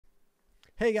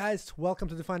Hey guys, welcome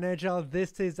to Define Agile.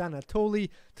 This is Anatoly.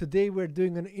 Today we're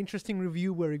doing an interesting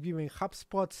review. We're reviewing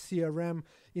HubSpot CRM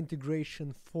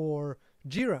integration for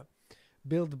Jira,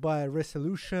 built by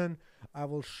Resolution. I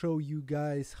will show you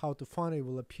guys how to find it. It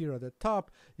will appear at the top.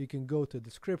 You can go to the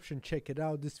description, check it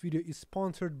out. This video is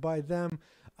sponsored by them.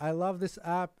 I love this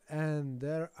app and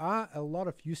there are a lot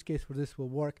of use cases where this will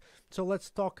work. So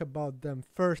let's talk about them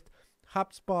first.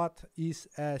 HubSpot is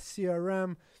a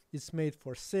CRM. It's made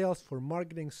for sales, for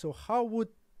marketing. So how would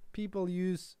people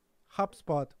use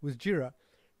HubSpot with Jira?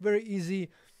 Very easy.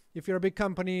 If you're a big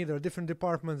company, there are different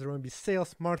departments. There might be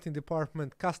sales, marketing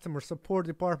department, customer support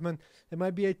department. There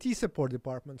might be IT support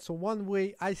department. So one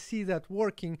way I see that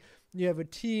working, you have a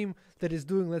team that is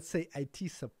doing, let's say,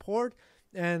 IT support.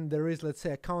 And there is, let's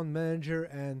say, account manager,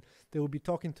 and they will be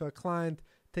talking to a client,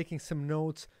 taking some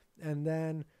notes, and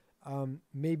then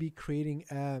maybe creating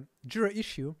a Jira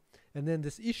issue. And then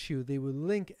this issue, they will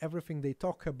link everything they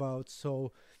talk about.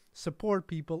 So support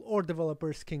people or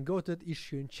developers can go to that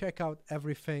issue and check out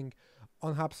everything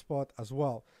on HubSpot as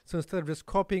well. So instead of just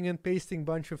copying and pasting a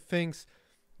bunch of things,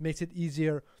 makes it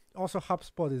easier. Also,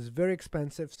 HubSpot is very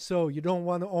expensive. So you don't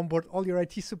want to onboard all your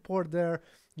IT support there.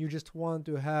 You just want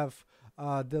to have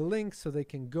the link so they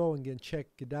can go and check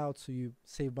it out. So you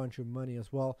save a bunch of money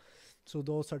as well. So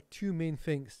those are two main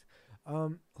things.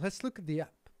 Let's look at the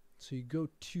app. So you go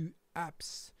to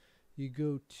apps, you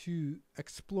go to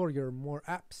explore your more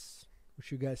apps,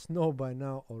 which you guys know by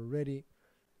now already.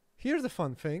 Here's the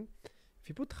fun thing. If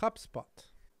you put HubSpot,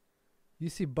 you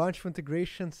see a bunch of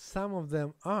integrations. Some of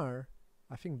them are,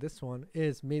 I think this one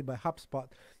is made by HubSpot,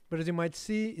 but as you might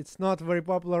see, it's not very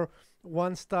popular.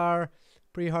 1 star,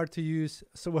 pretty hard to use.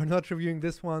 So we're not reviewing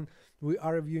this one. We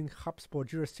are reviewing HubSpot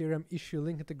Jira CRM issue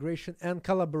link integration and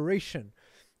collaboration.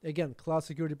 Again, cloud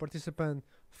security participant,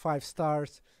 5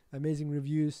 stars, amazing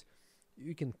reviews.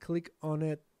 You can click on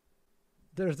it.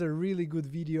 There's a really good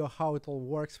video how it all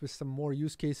works with some more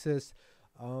use cases.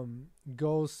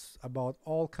 Goes about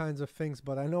all kinds of things,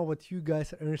 but I know what you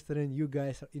guys are interested in. You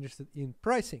guys are interested in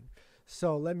pricing.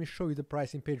 So let me show you the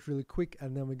pricing page really quick,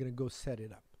 and then we're gonna go set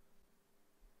it up.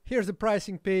 Here's the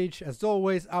pricing page. As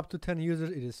always, up to 10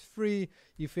 users, it is free.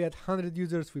 If we had 100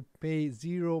 users, we pay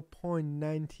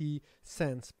 0.90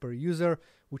 cents per user,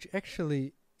 which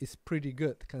actually is pretty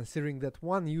good, considering that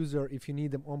one user, if you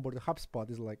need them onboard the HubSpot,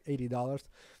 is like $80.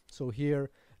 So here,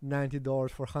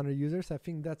 $90 for 100 users. I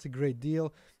think that's a great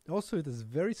deal. Also, it is a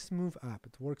very smooth app.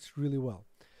 It works really well.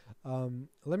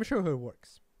 Let me show you how it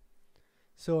works.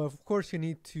 So of course you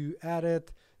need to add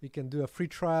it. You can do a free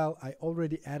trial. I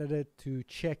already added it to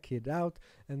check it out.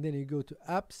 And then you go to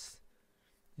apps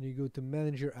and you go to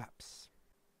manage your apps.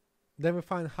 Then we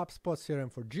find HubSpot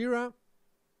CRM for Jira.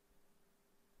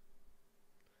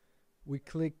 We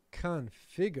click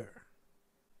configure.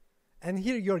 And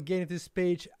here you're getting this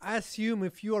page. I assume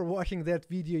if you are watching that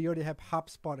video, you already have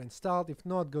HubSpot installed. If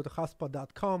not, go to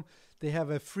HubSpot.com. They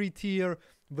have a free tier,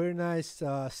 very nice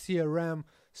CRM.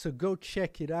 So go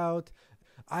check it out.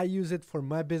 I use it for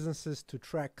my businesses to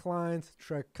track clients,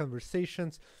 track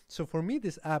conversations. So for me,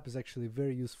 this app is actually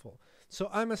very useful. So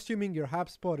I'm assuming your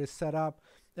HubSpot is set up.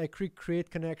 I click create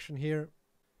connection here.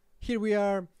 Here we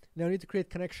are. Now I need to create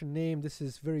connection name. This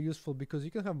is very useful because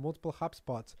you can have multiple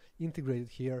HubSpots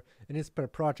integrated here, and it's per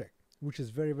project, which is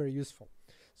very, very useful.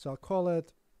 So I'll call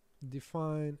it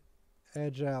Define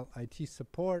Agile IT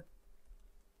Support.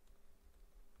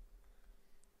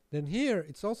 Then here,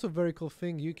 it's also a very cool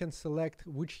thing. You can select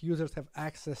which users have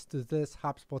access to this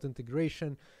HubSpot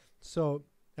integration. So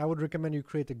I would recommend you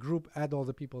create a group, add all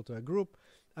the people to a group.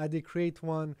 I did create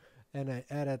one, and I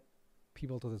added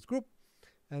people to this group.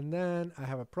 And then I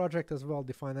have a project as well,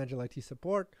 Define Agile IT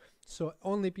Support. So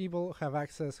only people have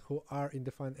access who are in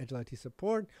Define Agile IT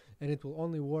Support, and it will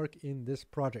only work in this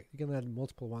project. You can add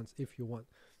multiple ones if you want.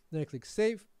 Then I click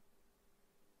Save.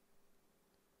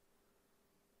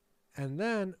 And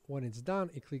then when it's done,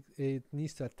 it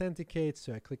needs to authenticate.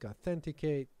 So I click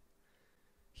Authenticate.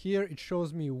 Here it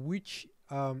shows me which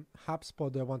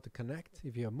HubSpot I want to connect.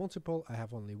 If you have multiple, I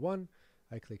have only one.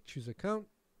 I click Choose Account.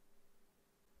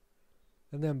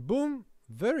 And then boom,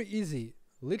 very easy,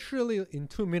 literally in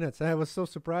 2 minutes. I was so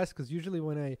surprised because usually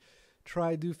when I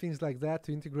try do things like that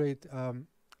to integrate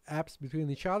apps between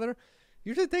each other,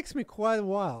 usually takes me quite a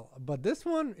while. But this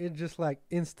one is just like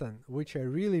instant, which I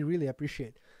really, really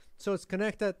appreciate. So it's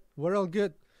connected, we're all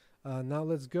good. Now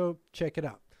let's go check it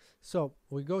out. So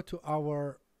we go to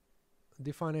our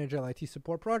Define Agile IT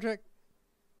Support project.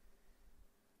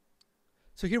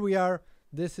 So here we are.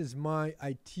 This is my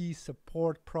IT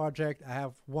support project. I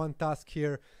have one task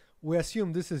here. We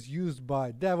assume this is used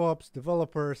by DevOps,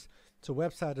 developers, so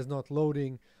website is not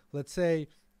loading. let's say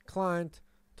client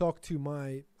talk to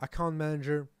my account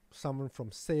manager, someone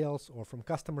from sales or from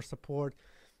customer support,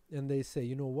 and they say,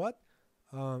 you know what,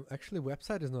 actually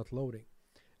website is not loading.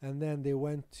 And then they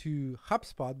went to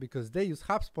HubSpot because they use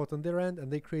HubSpot on their end,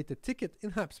 and they create a ticket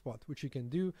in HubSpot, which you can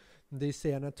do. And they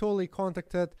say Anatoly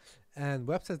contacted and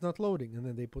website's not loading, and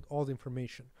then they put all the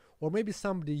information. Or maybe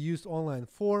somebody used online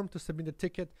form to submit a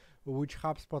ticket, which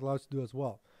HubSpot allows to do as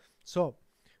well. So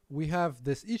we have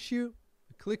this issue,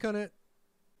 click on it.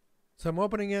 So I'm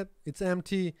opening it, it's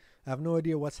empty, I have no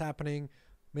idea what's happening.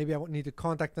 Maybe I need to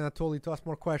contact Anatoly to ask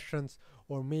more questions,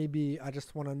 or maybe I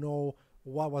just want to know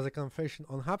what was the configuration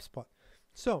on HubSpot.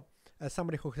 So as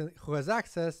somebody who has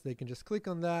access, they can just click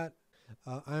on that.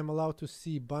 I'm allowed to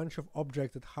see a bunch of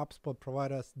objects that HubSpot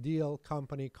provide us: deal,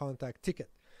 company, contact,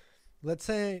 ticket. Let's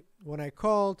say when I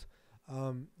called,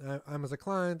 I'm as a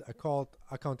client, I called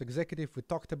account executive, we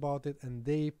talked about it, and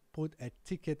they put a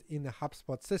ticket in the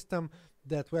HubSpot system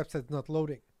that website is not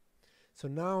loading. So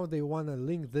now they want to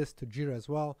link this to Jira as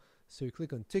well. So you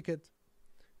click on ticket,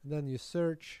 and then you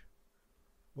search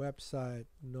website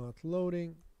not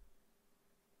loading,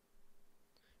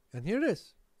 and here it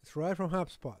is. It's right from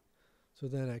HubSpot. So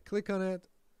then I click on it,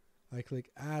 I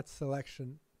click add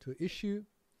selection to issue,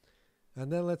 and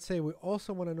then let's say we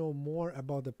also want to know more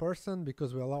about the person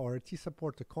because we allow our IT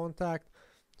support to contact.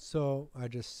 So I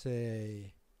just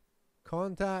say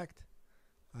contact,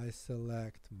 I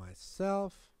select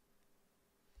myself,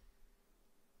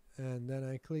 and then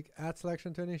I click add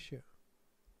selection to an issue.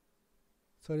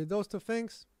 So I did those two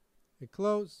things, we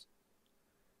close,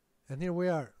 and here we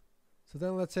are. So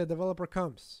then let's say a developer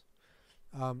comes.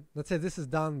 Let's say this is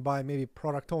done by maybe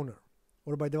product owner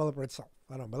or by developer itself,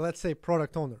 I don't know, but let's say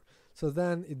product owner. So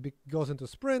then it goes into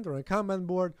sprint or a Kanban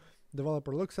board,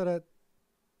 developer looks at it,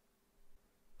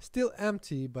 still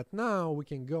empty, but now we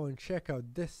can go and check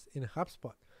out this in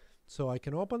HubSpot. So I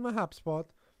can open my HubSpot,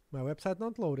 my website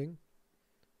not loading,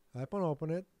 I can open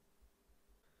it,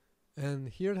 and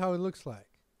here's how it looks like.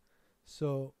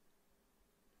 So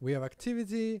we have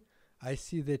activity, I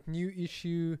see that new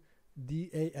issue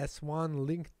DAS1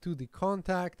 linked to the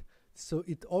contact. So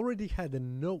it already had a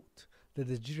note that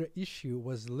the Jira issue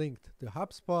was linked to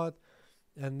HubSpot,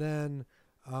 and then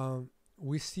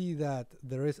we see that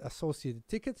there is associated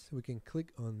tickets. We can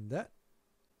click on that.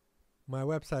 My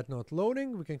website not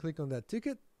loading, we can click on that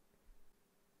ticket,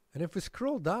 and if we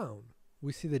scroll down,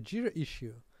 we see the Jira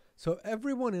issue. So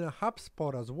everyone in a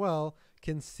HubSpot as well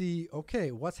can see,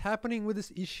 okay, what's happening with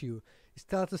this issue? Is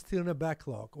status still in a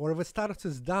backlog? Or if a status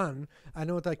is done, I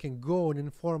know that I can go and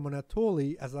inform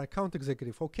Anatoly as an account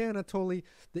executive. Okay, Anatoly,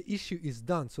 the issue is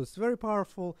done. So it's very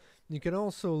powerful. You can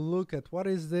also look at what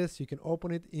is this. You can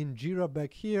open it in Jira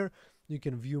back here. You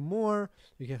can view more.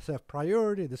 You can have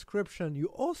priority, description. You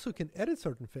also can edit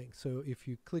certain things. So if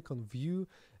you click on view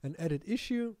and edit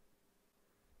issue,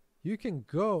 you can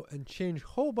go and change a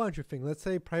whole bunch of things. Let's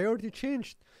say priority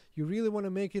changed. You really want to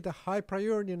make it a high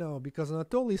priority now because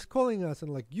Anatoly is calling us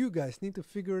and like, you guys need to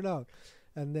figure it out.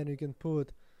 And then you can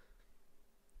put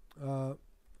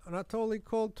Anatoly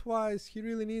called twice, he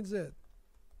really needs it.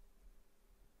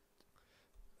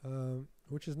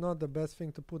 Which is not the best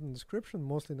thing to put in the description,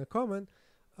 mostly in a comment.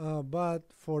 But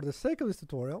for the sake of this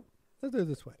tutorial, let's do it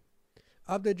this way.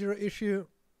 Update Jira issue.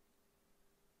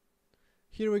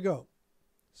 Here we go.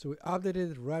 So we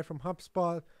updated it right from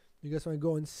HubSpot. You guys want to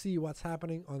go and see what's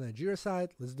happening on the Jira side?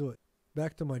 Let's do it.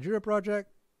 Back to my Jira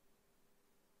project.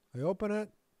 I open it.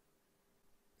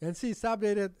 And see, it's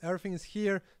updated. Everything is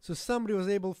here. So somebody was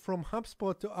able from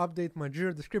HubSpot to update my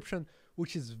Jira description,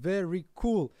 which is very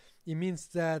cool. It means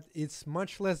that it's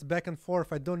much less back and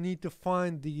forth. I don't need to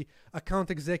find the account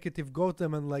executive, go to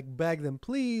them and like beg them,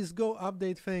 please go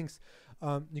update things.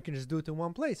 You can just do it in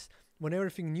one place. When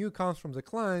everything new comes from the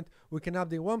client, we can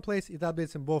update one place, it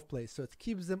updates in both places. So it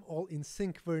keeps them all in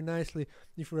sync very nicely.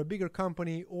 If you're a bigger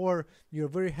company or you're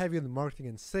very heavy on marketing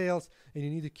and sales and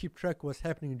you need to keep track of what's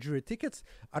happening in Jira tickets,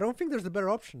 I don't think there's a better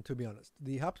option, to be honest.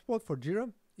 The HubSpot for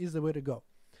Jira is the way to go.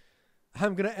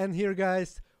 I'm going to end here,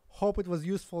 guys. Hope it was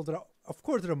useful. Of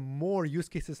course, there are more use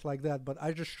cases like that, but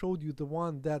I just showed you the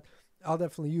one that I'll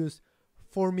definitely use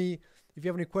for me. If you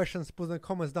have any questions, put in the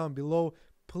comments down below.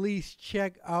 Please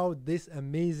check out this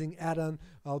amazing add-on.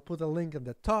 I'll put a link in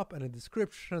the top and a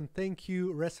description. Thank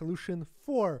you, Resolution,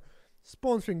 for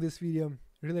sponsoring this video.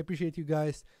 Really appreciate you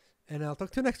guys, and I'll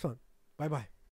talk to you next one. Bye-bye.